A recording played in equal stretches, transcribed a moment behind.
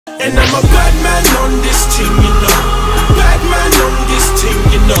And I'm a bad man on this thing, you know. Bad man on this thing,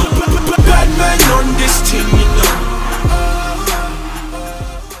 you know. Bad man on this thing, you know.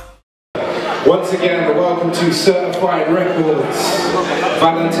 Once again, welcome to Certified Records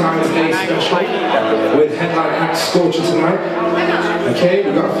Valentine's Day special with headline act Scorcher tonight. Okay,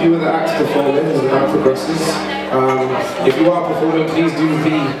 we've got a few other acts performing as the night progresses. If you are performing, please do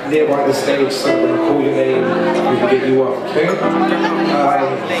be nearby the stage so when I call your name, we can get you up, okay?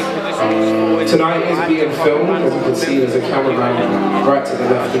 Tonight is being filmed, as you can see there's a cameraman right to the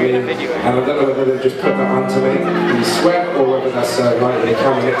left of me, and I don't know whether they've just put that on to make me sweat or whether that's right in the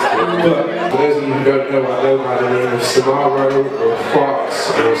camera next to me. But for those of you who don't know, I go by the name of Samaro or Fox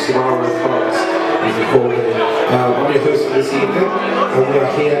or Samaro Fox, as you call me. I'm your host for this evening, and we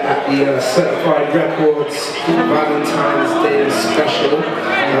are here at the Certified Records Valentine's Day special,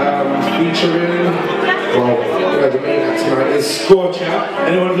 featuring, well, the main act tonight is Scorcher.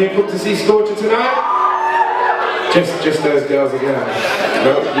 Anyone here come to see Scorcher tonight? Just those girls again.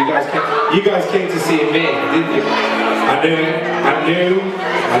 No, you guys came to see me, didn't you? I knew it.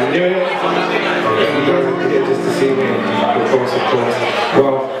 You guys are here just to see me, of course.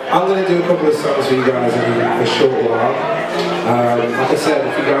 Well, I'm going to do a couple of songs for you guys in a short while. Like I said,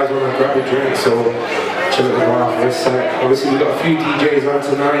 if you guys want to grab your drinks or chill at the bar for a sec. Obviously, we've got a few DJs on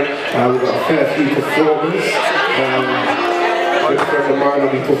tonight. We've got a fair few performers. A good friend of mine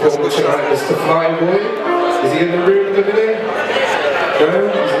will be performing tonight, Mr. Flyboy. Is he in the room at the minute? No,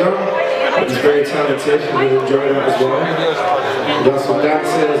 he's not. He's very talented and we'll enjoy that as well. We've got some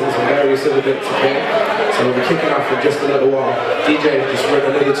dancers and some various other bits to play. So we'll be kicking off in just a little while. DJ, just run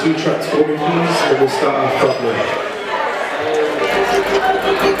another 2 tracks for me please, and we'll start off properly.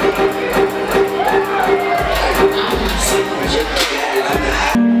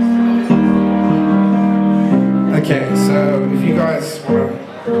 Okay, so if you guys want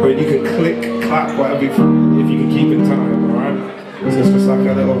to, or you can click, clap, whatever, if you can keep in time, alright? So it's just like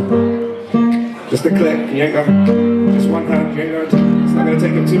a little, just a click, you ain't got, just one hand, you ain't got, it's not going to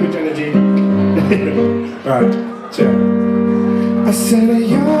take up too much energy. Alright, check. I said,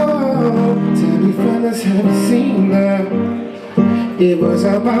 yo, tell me fellas, have you seen that? It was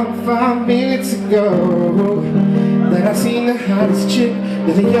about 5 minutes ago that I seen the hottest chick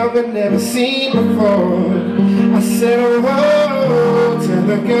that a younger never seen before. I said, oh, tell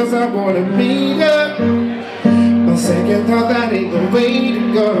the girls I wanna meet her. On second thought, that ain't the way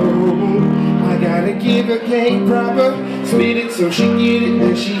to go. I gotta give her game proper, spit it so she get it,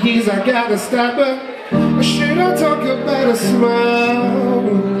 then she hears I gotta stop her. Or should I talk about a smile?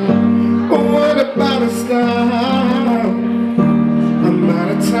 Or what about a style? I'm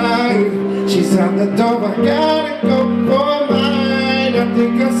out of time, she's out the door, I gotta go for mine. I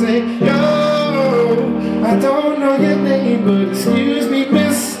think I say, yo, I don't know your name, but excuse me,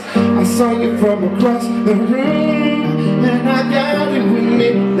 miss, I saw you from across the room, and I gotta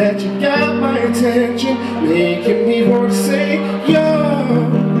admit that you got my attention, making me want to say, yo,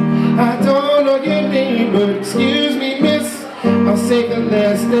 I don't know your name, but excuse me, miss, I'll save the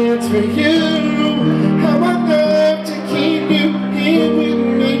last dance for you. How I love to keep you here with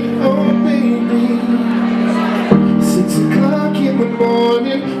me, oh baby. 6 o'clock in the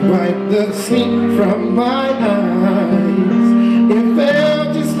morning, wipe the sleep from my eyes. It felt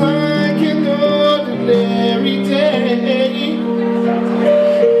just like an ordinary day.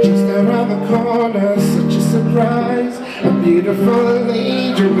 Just around the corner, such a surprise. A beautiful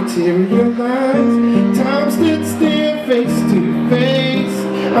angel materialized. Time stood still, face to face.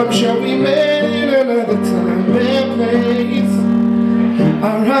 I'm sure we met another time and place.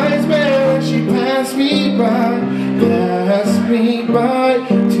 Our eyes met as she passed me by.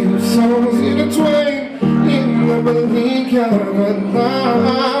 2 souls intertwined in the blink of a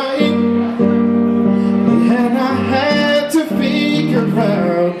light. And I had to figure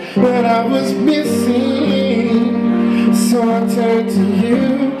out what I was missing. So I turned to you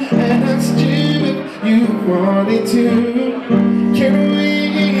and asked you if you wanted to. Can we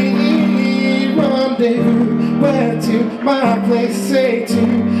rendezvous? Where to? My place, say to,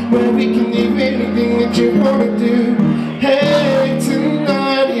 where we can do anything that you wanna do. Hey,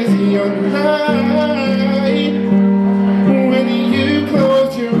 tonight is your night. When you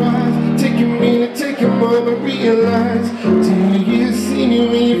close your eyes, take a minute, take a moment, realize. Do you see me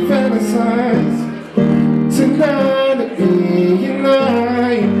when you fantasize? Tonight will be your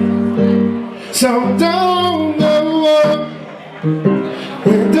night. So don't go up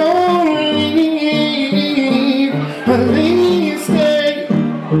and don't leave. Please stay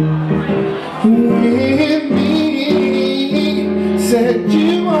with me. Said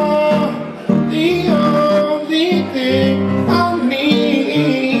you are the only thing I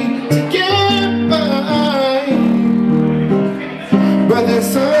need.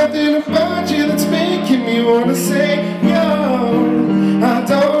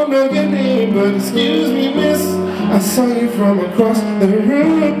 saw you from across the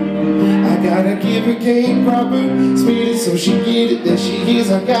room. I gotta give her game proper speed so she get it that she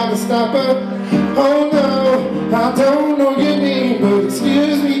hears. I gotta stop her. Oh no, I don't know your name, but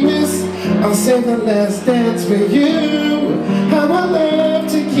excuse me, miss, I'll sing the last dance for you. How I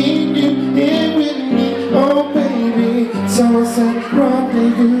love to keep you here with me, oh baby. So I said,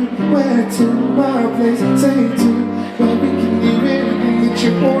 rendezvous, where to? My place, say to, where we can do anything that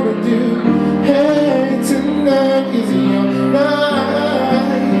you wanna do. Hey, tonight is your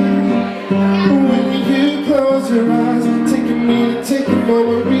night. When you close your eyes, take a minute, take a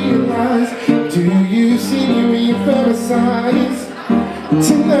moment, realize, do you see me when you fantasize?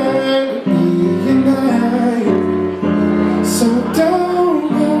 Tonight will be your night. So don't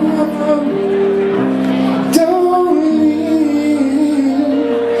go, don't leave,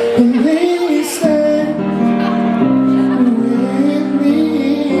 please stay with me.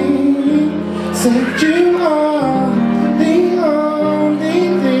 Said you are the only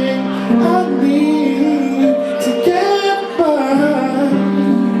thing I need to get by,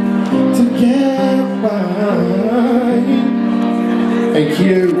 to get by. Thank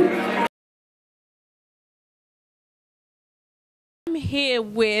you. I'm here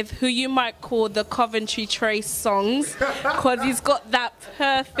with who you might call the Coventry Trace songs, because he's got that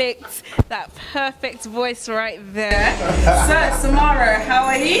perfect voice right there. So, Samara, how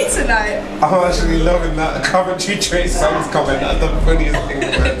are you tonight? I'm actually loving that Coventry Trace songs comment. That's the funniest thing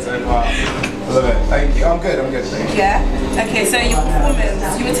I've heard so far. I love it. Thank you. I'm good, thank you. Yeah? Okay, so your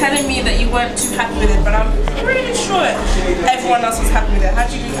performance, you were telling me that you weren't too happy with it, but I'm pretty sure everyone else was happy with it. How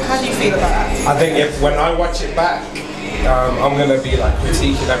do you feel about that? I think when I watch it back, I'm gonna be like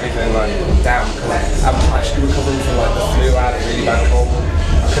critiquing everything like, damn, because I'm actually recovering from like the flu. I had a really bad cold.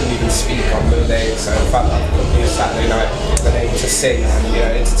 I couldn't even speak on Monday, so the fact that I could be a Saturday night and able to sing and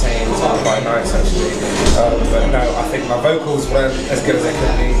entertain was quite nice actually. But no, I think my vocals weren't as good as they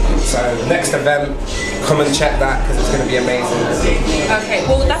could be. So next event, come and check that because it's going to be amazing. Okay,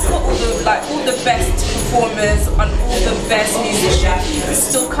 well that's what all the best performers and all the best musicians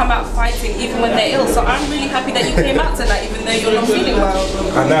still come out fighting even when they're ill. So I'm really happy that you came out tonight even though you're not feeling well.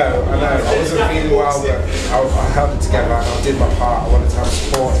 I know. I wasn't feeling well, but I held it together and I did my part. I wanted to have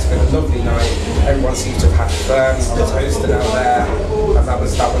support. It's been a lovely night. Everyone seems to have had fun. I was hosting out there, and that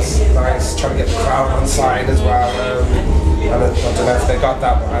was nice. Trying to get the crowd on side as well. I don't know if they got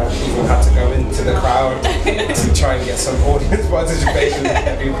that, but I even had to go into the crowd to try and get some audience participation and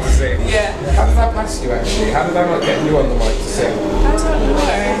get people to sing. Yeah. How did that pass you actually? How did I not get you on the mic to sing? I don't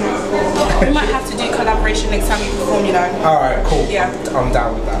know. We might have to do collaboration next time you perform, you know. Alright, cool. Yeah. I'm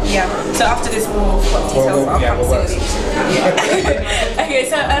down with that. Yeah. So after this we'll got details. We'll work something. Yeah. Okay,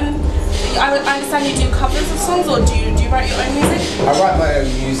 so I understand you do covers of songs, or do you write your own music? I write my own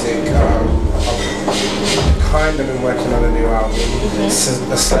music. I've kind of been working on a new album. It's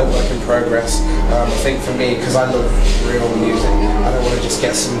a slow work in progress. I think for me, because I love real music, I don't want to just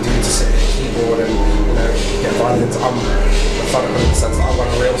get some dude to sit at the keyboard and get violins. I'm a fan of the sense that I want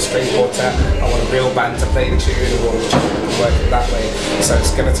a real string quartet. I want a real band to play the tune and work it that way. So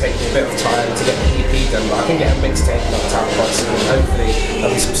it's going to take me a bit of time to get the EP done, but I can get a mixtape knocked out quite soon. Hopefully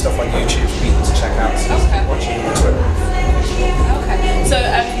there'll be some stuff on YouTube for people to check out. So watching on Twitter. Okay. So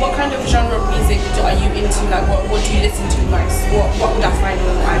what kind of genre of music are you into? Like what do you listen to most? What would I find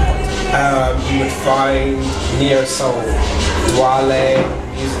on the iPod? You would find Neo Soul, Dwale,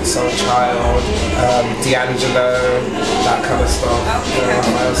 Music Soul Child, D'Angelo, that kind of stuff.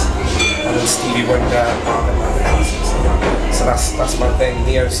 And then Stevie Wonder, so that's my thing.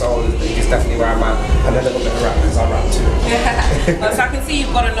 Neo Soul is definitely where I'm at, and a little bit of rap because I rap too. Yeah. So I can see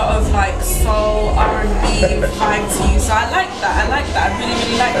you've got a lot of like soul, R&B vibe to you. So I like that. I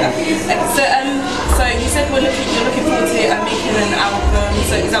really like that. So you said you're looking forward to making an album.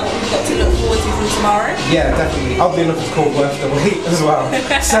 So is that what we've got to look forward to from tomorrow? Yeah, definitely. Oddly enough, it's called Worth the Wait as well.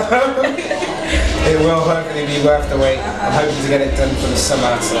 So it will hopefully be worth the wait. I'm hoping to get it done for the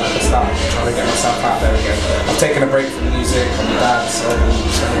summer, so I can start trying to get myself out there again. I've taken a break from music. I'm a dad, so I'm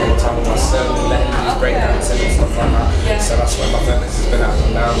spending more time with my son and letting him do breakdancing and stuff like that. Yeah. So that's where my focus has been at.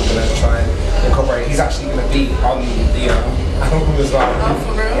 And now I'm going to try and incorporate. He's actually going to be on the album as well. Oh,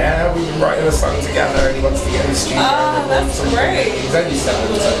 for real? Yeah, we've been writing a song together and he wants to get in the studio. Oh, that's great. He's only 7,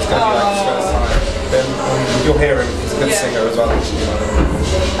 so it's going to be like his first time. Then you'll hear him. He's a good singer as well, actually.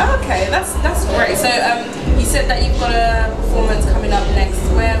 Okay, that's great. So you said that you've got a performance coming up next.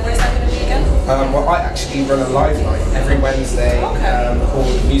 Where is that going to be again? Well, I actually run a live night every Wednesday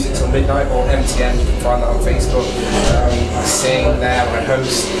called Music Till Midnight, or MTN. You can find that on Facebook. I sing there, I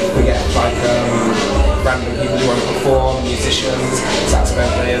host. We get like random people who want to perform, musicians,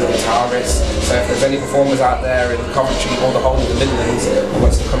 saxophone players, guitarists. So if there's any performers out there in Coventry or the whole of the Midlands who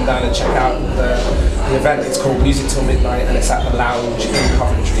wants to come down and check out the event, it's called Music Till Midnight and it's at the Lounge in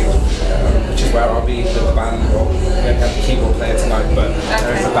Coventry, which is where I'll be with the band. Well, we don't have the keyboard player tonight, but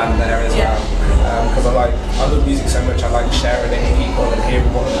there is a band there as well. Because I love music so much, I like sharing it with people and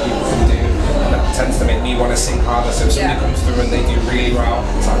hearing what other people can do, and that tends to make me want to sing harder. So if somebody comes through and they do really well,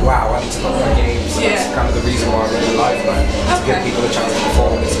 it's like, wow, I need to up my game. So that's kind of the reason why I really like that, to give people a chance to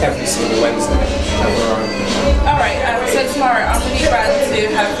perform. It's every single Wednesday that we're on. Alright, so tomorrow, I'm really glad to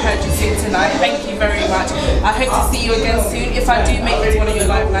have heard you sing tonight. Thank you very much. I hope to see you again soon. If I do make it to one of your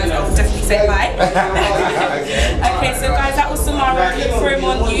live nights, I'll definitely say hi. Okay, so guys, that was Samara. Look for him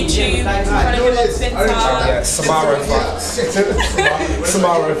on YouTube. Follow him on Twitter. Yeah, Samara Fox.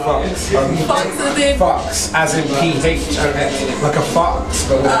 Samara Fox. Fox, as in PH, like a fox,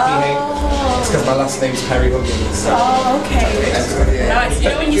 but with a PH. It's because my last name's Perry Huggins. So. Oh, okay. Nice. You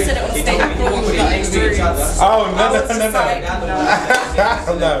know when you said it on stage, I thought you were like experience. Oh, no.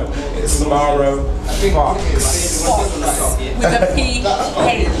 No, it's Samara Fox. With a PH.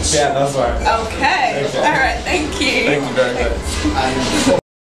 Yeah, that's right. Okay. Alright, thank you. Thank you very much.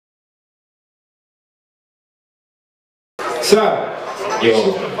 So, yes,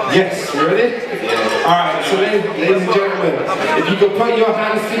 you ready? Yeah. Alright, so ladies and gentlemen, if you could put your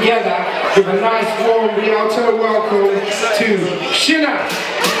hands together, give a nice warm Rialto welcome to Shinna.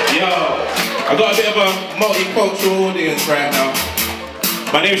 Yo, I got a bit of a multicultural audience right now.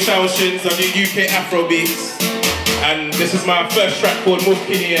 My name's Shower Shins, I do UK Afro beats, and this is my first track called Move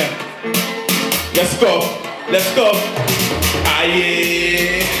Kinia. Let's go, let's go.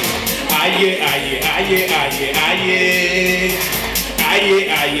 Aye, aye, aye, aye, aye, aye. Aye,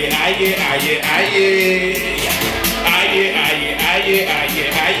 aye, aye, aye, aye. Aye, aye, aye, aye,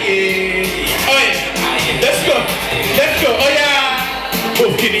 aye. Oh yeah, let's go, oh yeah.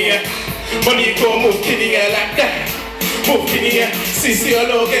 Move Kinia, money go move Kinia like that. Move Kinia, sissy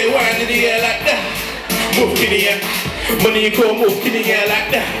all okay, wine in the air like that. Move Kinia, money go move Kinia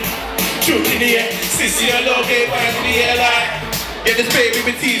like that. Shoot in the air, sissy all okay, wine in the air like. Yeah, this baby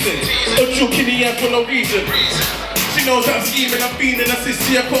been teasing, don't shoot Kinia for no reason. She knows I'm scheming, I'm feeling, I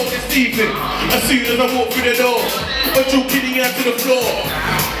see her cold this evening. As soon as I walk through the door, I'm kidding her to the floor.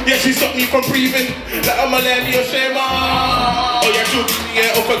 Yeah, she stopped me from breathing, like I'm a lady or shema. Oh yeah, joking,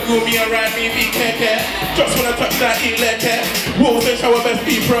 yeah, up a groom me and ride me, be care. Just when I touch that, eat like care. Wolves and shower best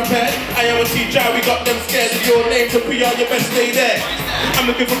be prepared. I am a teacher, we got them scared of your name, so pre on your best stay there. I'm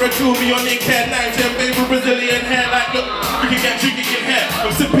looking for a tool, me on Nick hair, 9-10, baby, Brazilian hair, like look, we can get jiggy in hair. I'm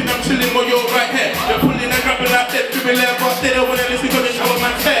sipping, I'm chilling while you're right here. They're pulling and grabbing like that, to be left, but they don't wanna listen to the shower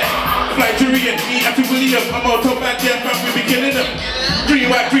man's hair. Nigerian, me after William, I'm out of bad, yeah, fam, we be killing them. Green,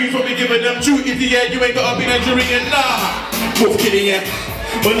 white, green's what we giving them. True idiot, you ain't gotta be Nigerian, nah. Move kidding, yeah.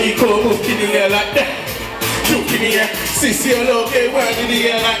 Money call, move kidding, yeah, like that. True kidding, yeah. Sissy, all okay, why did he,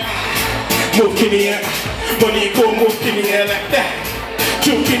 yeah, like. Move kidding, yeah. Money call, move kidding, yeah, like that.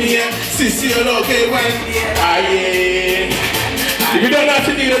 True kidding, yeah. Sissy, all okay, why did he, yeah. Ah, yeah. If you don't know how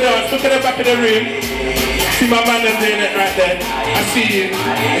to do the dance, look at the back of the room. See my man them doing it right there. I see you.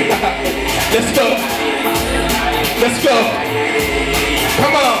 Let's go. Let's go.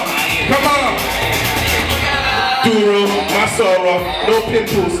 Come on. Come on. Duro, Masoro, no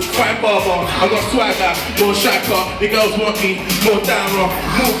pimples, fine barber. I got swagger, more shaker. The girls want me, more down raw.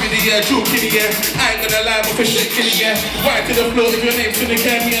 Move in the air, juke in the air. I ain't gonna lie, but for shit in the air. Right to the floor if your name's gonna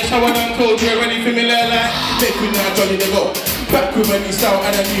carry me. And shower down cold, you're ready for me, like. Make me now, jolly to go. Back with a new style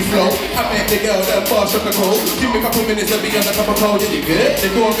and a new flow. I met the girl that bar shook a cold. Give me a couple minutes to be on the cup of cold. Yeah, you good? They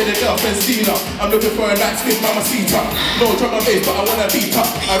go with the girlfriend stealer. I'm looking for a light skin mamacita. No drum and bass, but I wanna beat up.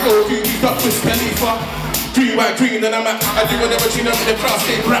 I roll you beat up with Khalifa. Green, white, green, and I'm at. I do whatever she knows in the class,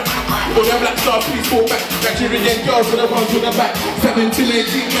 stay rap. All them black stars, please fall back. Nigerian girls with the ones with the back. 17, 18,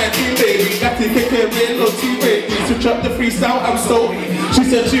 19, baby. Got to kick her real low baby. Switch up the freestyle, I'm so. She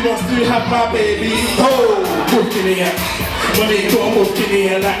said she wants to have my baby. Oh, move in the air. Money go move in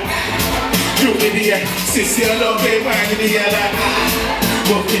the air like. You in the air. Sissy, I love it, wine in the air like.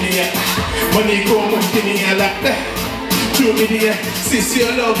 Move in the air. Money go move in the air like that. You in the air. Sissy,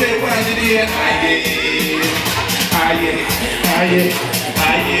 I love it, wine in the air. Aye, aye, aye,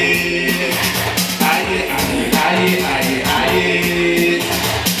 aye, aye, aye, aye,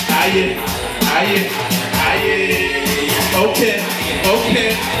 aye, aye, aye. Okay, okay.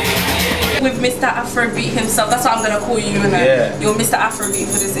 With Mr. Afrobeat himself, that's what I'm gonna call you, you're Mr. Afrobeat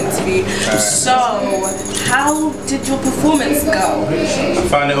for this interview. So, how did your performance go? I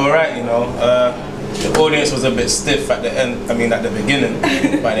found it alright, you know. the audience was a bit stiff at the end. I mean, at the beginning.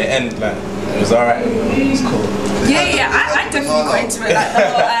 By the end, like it was alright. It was cool. Yeah, I definitely got into it. Like the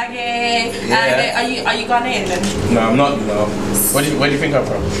whole Are you Ghanaian then? No, I'm not. No. Where do you think I'm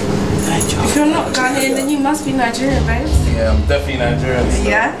from? If you're not Ghanaian, then you must be Nigerian, babe. Yeah, I'm definitely Nigerian. So,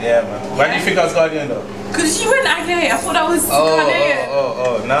 yeah? Yeah, man. Why do you think I was Ghanaian though? Because you went Agay. I thought that was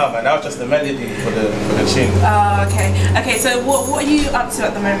Ghanaian. No, man. That was just the melody for the tune. Oh, okay. Okay, so what are you up to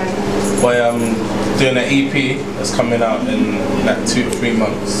at the moment? Boy, I'm doing an EP that's coming out in like 2 to 3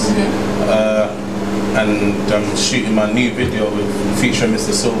 months. And I'm shooting my new video featuring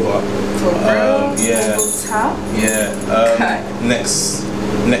Mr. Silver. Yeah.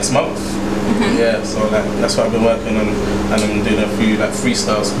 Next month. Yeah, so like that's what I've been working on, and I'm doing a few like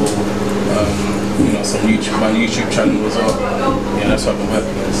freestyles for some my YouTube channel as well. Yeah, that's what I've been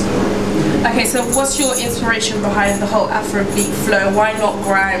working on still. Okay, so what's your inspiration behind the whole Afrobeat flow? Why not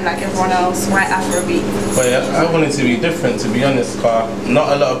grime like everyone else? Why Afrobeat? But yeah, I wanted to be different, to be honest, cause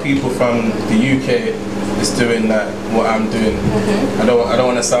not a lot of people from the UK is doing like what I'm doing. I don't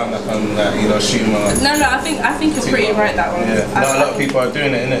want to sound like I'm like shooting my. No, I think you're pretty right that one. Yeah, not a lot of people are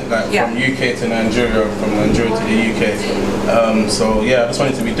doing it, innit? Like from UK to Nigeria, from Nigeria to the UK. So yeah, I just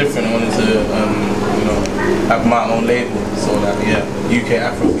wanted to be different. I wanted to have my own label. So that UK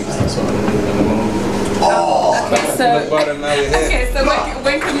Afrobeats. That's what I'm doing at the moment. Okay, so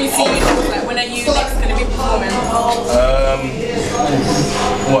when can we see you? Like when are you next going to be performing?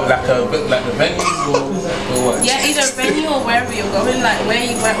 What, like the venues or what? Yeah, either venue or wherever you're going. Like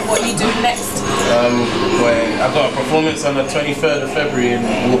what you do next? I've got a performance on the 23rd of February in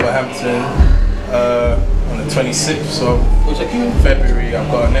Wolverhampton. On the 26th of February, I've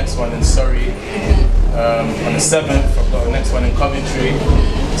got a next one in Surrey. On the 7th, I've got a next one in Coventry.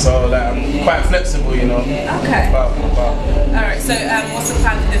 So like I'm quite flexible, you know. Okay. Alright, so what's the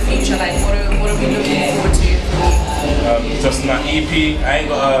plan for the future? Like what are we looking forward to? Just my EP. I ain't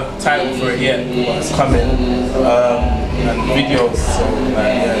got a title for it yet, but it's coming. And videos. So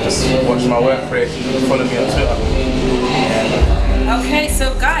just watch my work rate. Follow me on Twitter. Okay,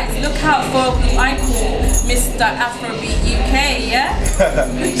 so guys, look out for who I call Mr. Afrobeat UK, yeah?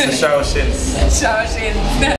 It's the shower shins. Shower shins.